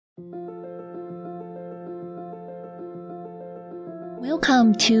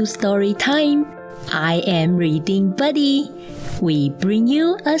Welcome to Story Time. I am Reading Buddy. We bring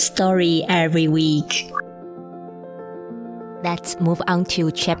you a story every week. Let's move on to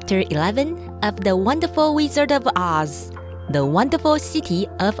Chapter 11 of The Wonderful Wizard of Oz, The Wonderful City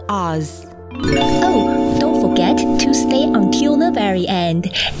of Oz. Oh, don't forget to stay until the very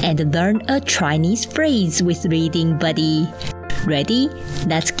end and learn a Chinese phrase with Reading Buddy. Ready?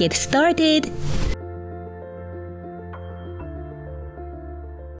 Let's get started.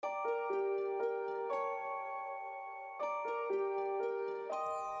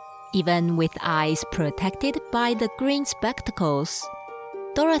 Even with eyes protected by the green spectacles,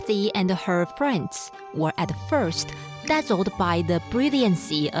 Dorothy and her friends were at first dazzled by the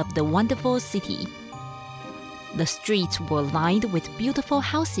brilliancy of the wonderful city. The streets were lined with beautiful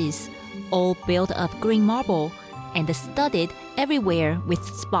houses, all built of green marble and studded everywhere with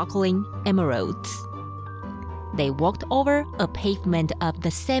sparkling emeralds. They walked over a pavement of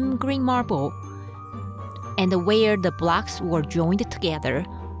the same green marble, and where the blocks were joined together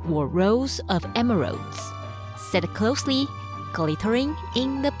were rows of emeralds, set closely, glittering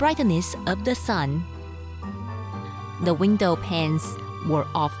in the brightness of the sun. The window panes were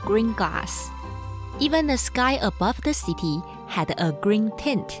of green glass. Even the sky above the city had a green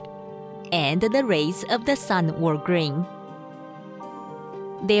tint, and the rays of the sun were green.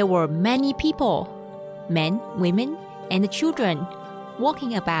 There were many people, men, women, and children,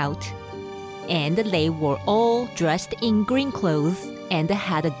 walking about, and they were all dressed in green clothes and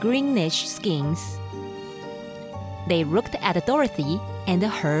had greenish skins. They looked at Dorothy and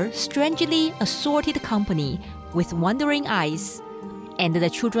her strangely assorted company with wondering eyes, and the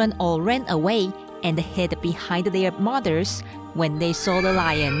children all ran away and hid behind their mothers when they saw the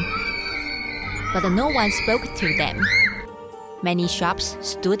lion. But no one spoke to them. Many shops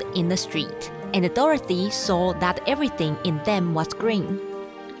stood in the street, and Dorothy saw that everything in them was green.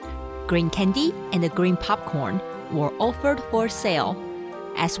 Green candy and green popcorn were offered for sale,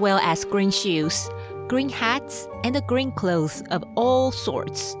 as well as green shoes, green hats, and green clothes of all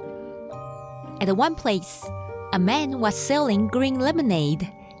sorts. At one place, a man was selling green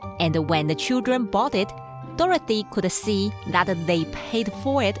lemonade, and when the children bought it, Dorothy could see that they paid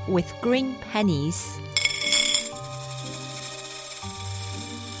for it with green pennies.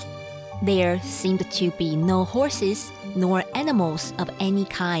 There seemed to be no horses nor animals of any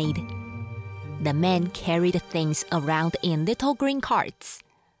kind. The men carried things around in little green carts,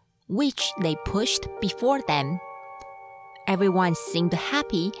 which they pushed before them. Everyone seemed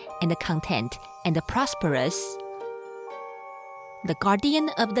happy and content and prosperous. The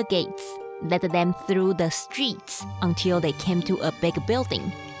guardian of the gates led them through the streets until they came to a big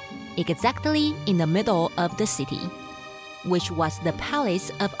building, exactly in the middle of the city, which was the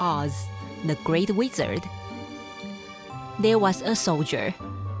Palace of Oz, the Great Wizard. There was a soldier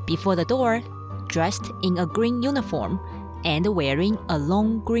before the door, dressed in a green uniform and wearing a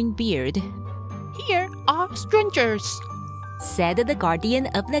long green beard. "Here are strangers," said the guardian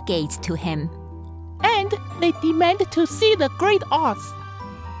of the gates to him. "and they demand to see the Great Oz."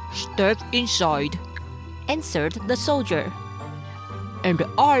 "Step inside," answered the soldier, "and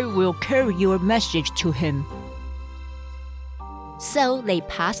I will carry your message to him." So they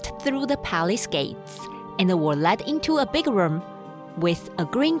passed through the palace gates and were led into a big room with a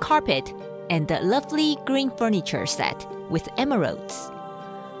green carpet and a lovely green furniture set with emeralds.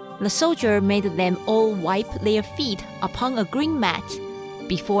 The soldier made them all wipe their feet upon a green mat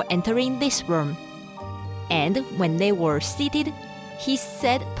before entering this room. And when they were seated, he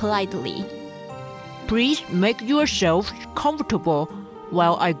said politely, "Please make yourselves comfortable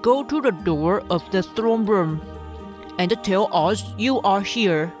while I go to the door of the throne room and tell us you are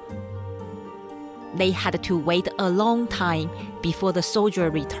here." They had to wait a long time before the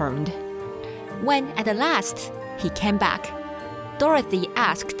soldier returned. When at last he came back, Dorothy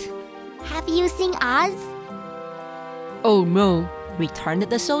asked, "Have you seen Oz?" "Oh no," returned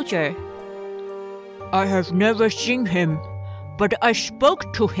the soldier. "I have never seen him, but I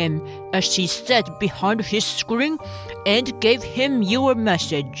spoke to him as he sat behind his screen and gave him your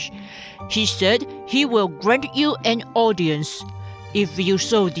message. He said he will grant you an audience, if you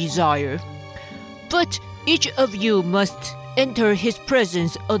so desire. But each of you must enter his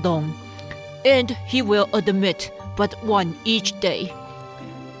presence alone, and he will admit but one each day.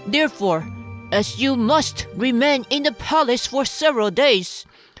 Therefore, as you must remain in the palace for several days,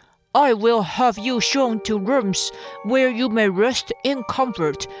 I will have you shown to rooms where you may rest in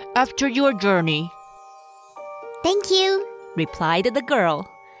comfort after your journey." "Thank you," replied the girl.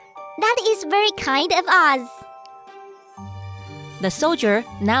 "That is very kind of Oz." The soldier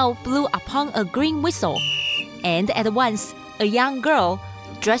now blew upon a green whistle, and at once a young girl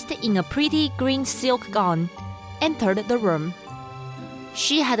dressed in a pretty green silk gown entered the room.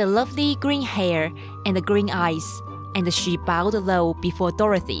 She had lovely green hair and green eyes, and she bowed low before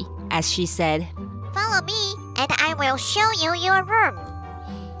Dorothy as she said, Follow me, and I will show you your room.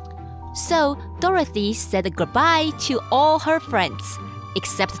 So Dorothy said goodbye to all her friends,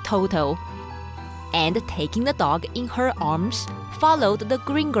 except Toto, and taking the dog in her arms, followed the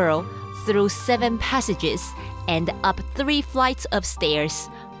green girl through 7 passages and up 3 flights of stairs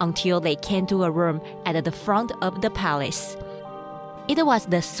until they came to a room at the front of the palace. It was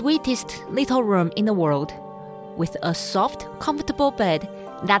the sweetest little room in the world, with a soft, comfortable bed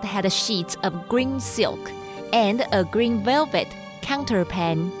that had sheets of green silk and a green velvet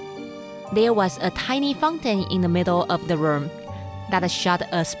counterpane. There was a tiny fountain in the middle of the room that shot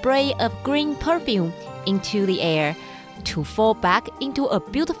a spray of green perfume into the air to fall back into a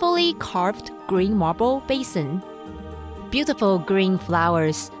beautifully carved green marble basin. Beautiful green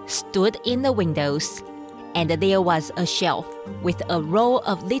flowers stood in the windows, and there was a shelf with a row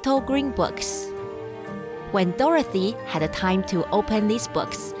of little green books. When Dorothy had time to open these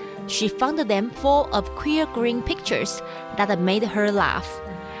books, she found them full of queer green pictures that made her laugh.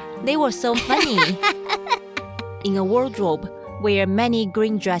 They were so funny. In a wardrobe were many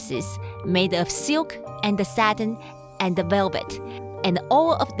green dresses made of silk and satin and velvet, and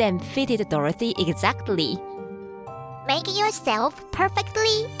all of them fitted Dorothy exactly. Make yourself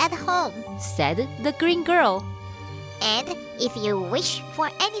perfectly at home. Said the green girl. And if you wish for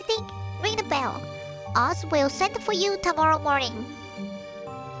anything, ring the bell. Oz will send for you tomorrow morning.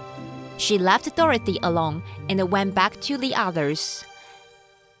 She left Dorothy alone and went back to the others.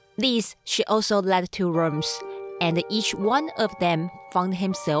 These she also led to rooms, and each one of them found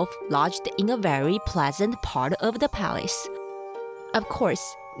himself lodged in a very pleasant part of the palace. Of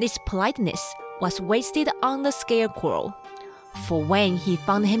course, this politeness was wasted on the Scarecrow, for when he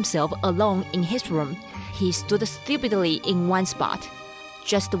found himself alone in his room, he stood stupidly in one spot,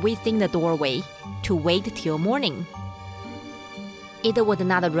 just within the doorway, to wait till morning. It would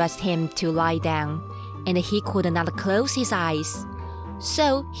not rest him to lie down, and he could not close his eyes.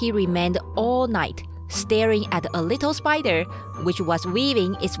 So he remained all night, staring at a little spider which was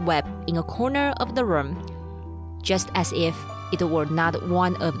weaving its web in a corner of the room, just as if it were not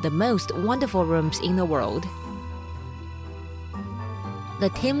one of the most wonderful rooms in the world. The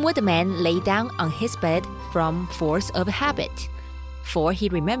Tin Woodman lay down on his bed from force of habit, for he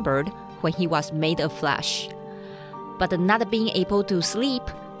remembered when he was made of flesh. But not being able to sleep,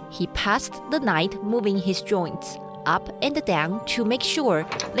 he passed the night moving his joints up and down to make sure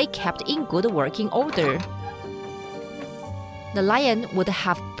they kept in good working order. The lion would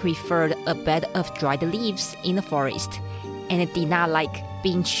have preferred a bed of dried leaves in the forest, and did not like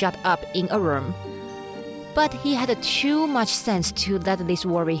being shut up in a room. But he had too much sense to let this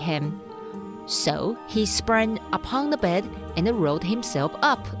worry him. So he sprang upon the bed and rolled himself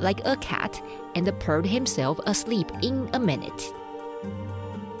up like a cat and purred himself asleep in a minute.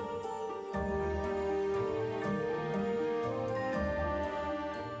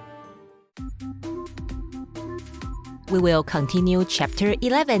 We will continue chapter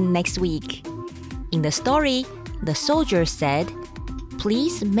 11 next week. In the story, the soldier said,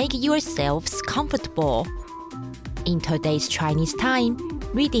 "Please make yourselves comfortable." In today's Chinese time,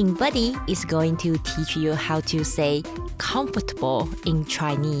 Reading Buddy is going to teach you how to say comfortable in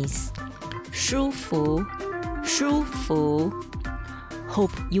Chinese. 舒服,舒服.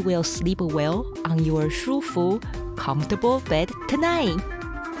 Hope you will sleep well on your 舒服, comfortable bed tonight.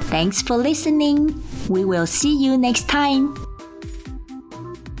 Thanks for listening. We will see you next time.